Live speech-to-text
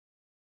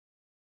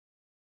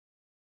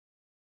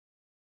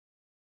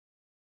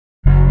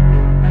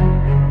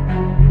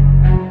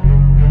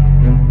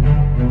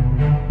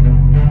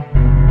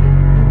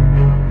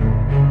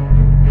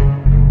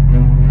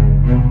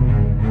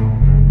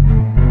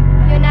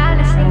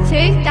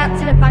out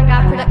to the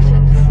Vanguard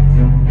Productions.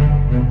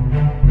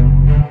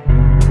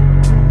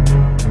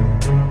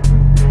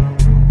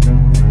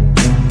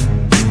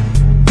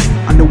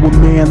 I know a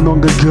man long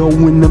ago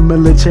in the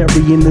military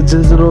in the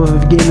desert of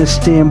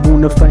Afghanistan.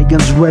 Born to fight,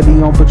 guns ready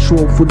on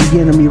patrol for the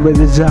enemy,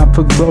 ready to die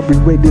for glory,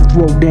 ready to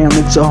throw down.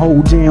 It's a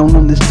hold down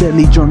on this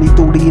deadly journey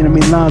through the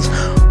enemy lines,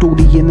 through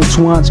the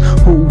intertwines.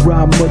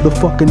 Hoorah,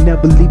 motherfucker,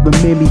 never leave a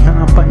man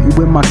behind. Fighting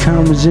with my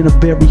comrades in a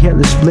very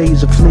hellish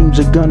blaze of flames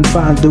of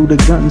gunfire through the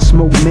gun and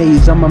smoke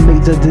maze. I'm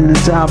amazed I didn't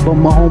die, but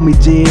my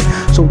homie did.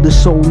 So the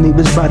soul leave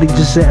his body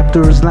just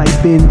after his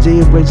life been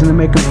dead. Raising the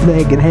American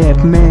flag at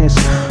half mast,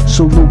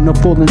 saluting the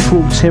fallen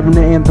troops, hearing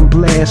the anthem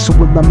blast. So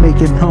will I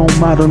make it home?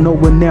 I don't know,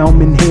 but now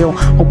I'm in hell,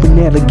 hoping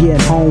that I get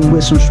home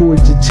with some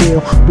stories to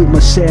tell. With my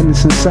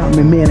sadness inside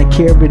me, man, I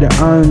carry the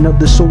urn of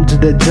the soldier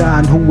that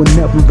died who will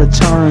never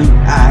return.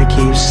 I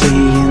keep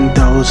seeing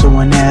those who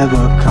will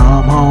never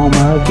come home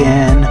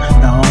again.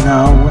 No,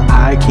 no,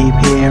 I keep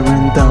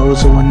hearing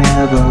those who will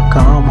never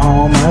come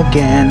home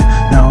again.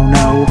 No,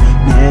 no,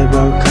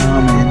 never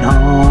coming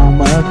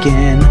home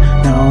again.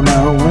 No,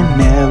 no, we're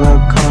never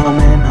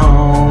coming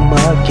home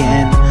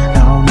again.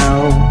 No,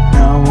 no,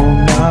 no,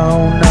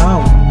 no,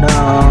 no,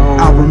 no.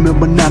 I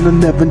remember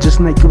 9/11 just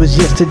like it was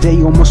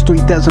yesterday. Almost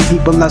 3,000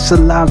 people lost their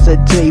lives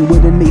that day,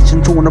 with a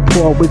nation torn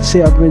apart with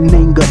terror and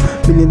anger.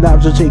 Many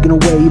lives were taken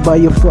away by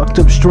a fucked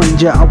up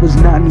stranger. I was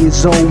 9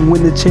 years old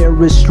when the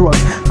terrorist struck.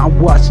 I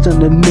watched on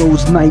the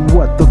news like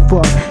what the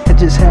fuck had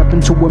just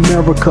happened to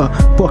America.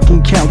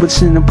 Fucking cowards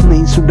sending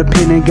planes through the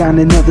Pentagon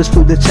and others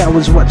through the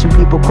towers, watching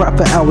people cry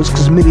for hours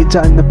cause many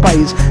died in the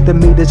fires that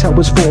made the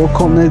towers fall,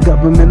 calling the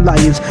government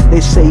liars.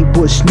 They say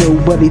Bush knew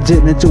but he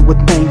didn't do a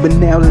thing, but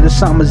now that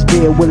Osama's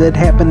dead, will it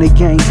happen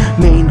again?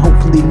 Man,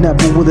 hopefully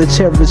never. Will the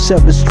terrorists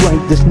ever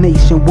strike this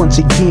nation once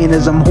again?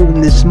 As I'm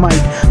holding this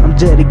mic, I'm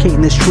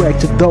dedicating this track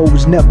to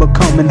those never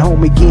coming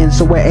home again.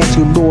 So I ask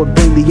you, Lord,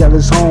 bring the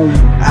others home.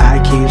 I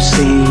keep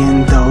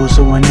seeing those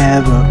who will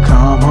never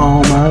come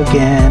home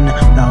again.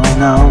 No,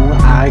 no,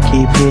 I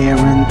keep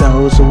hearing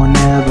those who will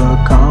never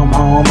come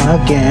home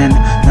again.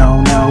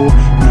 No, no,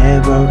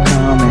 never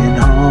coming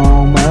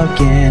home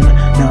again.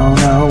 No,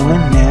 no,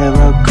 we're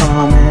never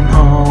coming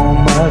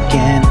home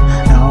again.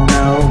 No,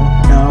 no,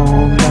 no,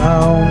 no,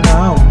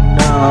 no,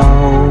 no.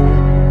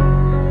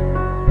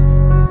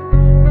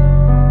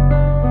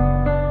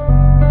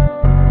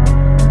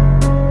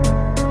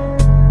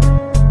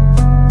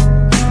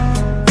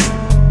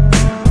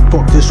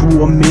 Fuck this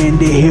war, man,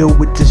 to hell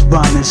with this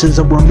violence. As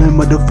I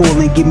remember the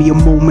falling, give me a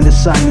moment of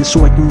silence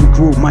so I can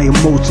regroup my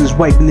emotions,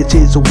 wiping the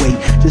tears away,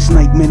 just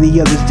like many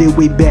others did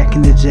way back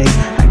in the day.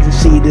 I can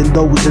see it in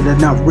those that are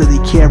not really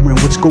caring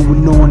what's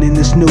going on in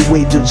this new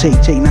age of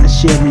take, not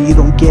sharing. You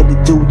don't get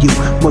it, do you?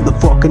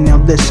 Motherfucker, now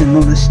listen,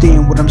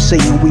 understand what I'm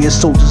saying. We are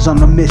soldiers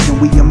on a mission,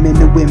 we are men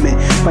and women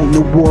fighting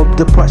the war of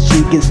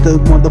depression against the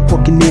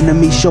motherfucking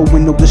enemy,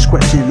 showing no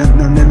discretion, and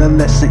learning a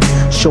lesson,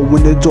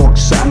 showing the dark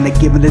side, not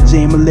giving a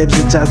damn who lives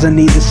and dies on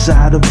either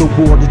side of the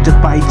war that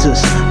divides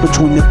us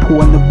between the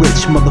poor and the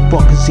rich.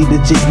 Motherfuckers, see the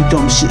dick, you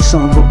dumb shit,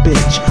 son of a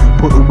bitch.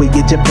 Put away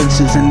your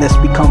differences and let's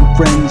become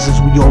friends,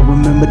 as we all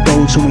remember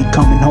those who ain't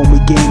coming home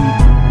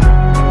again.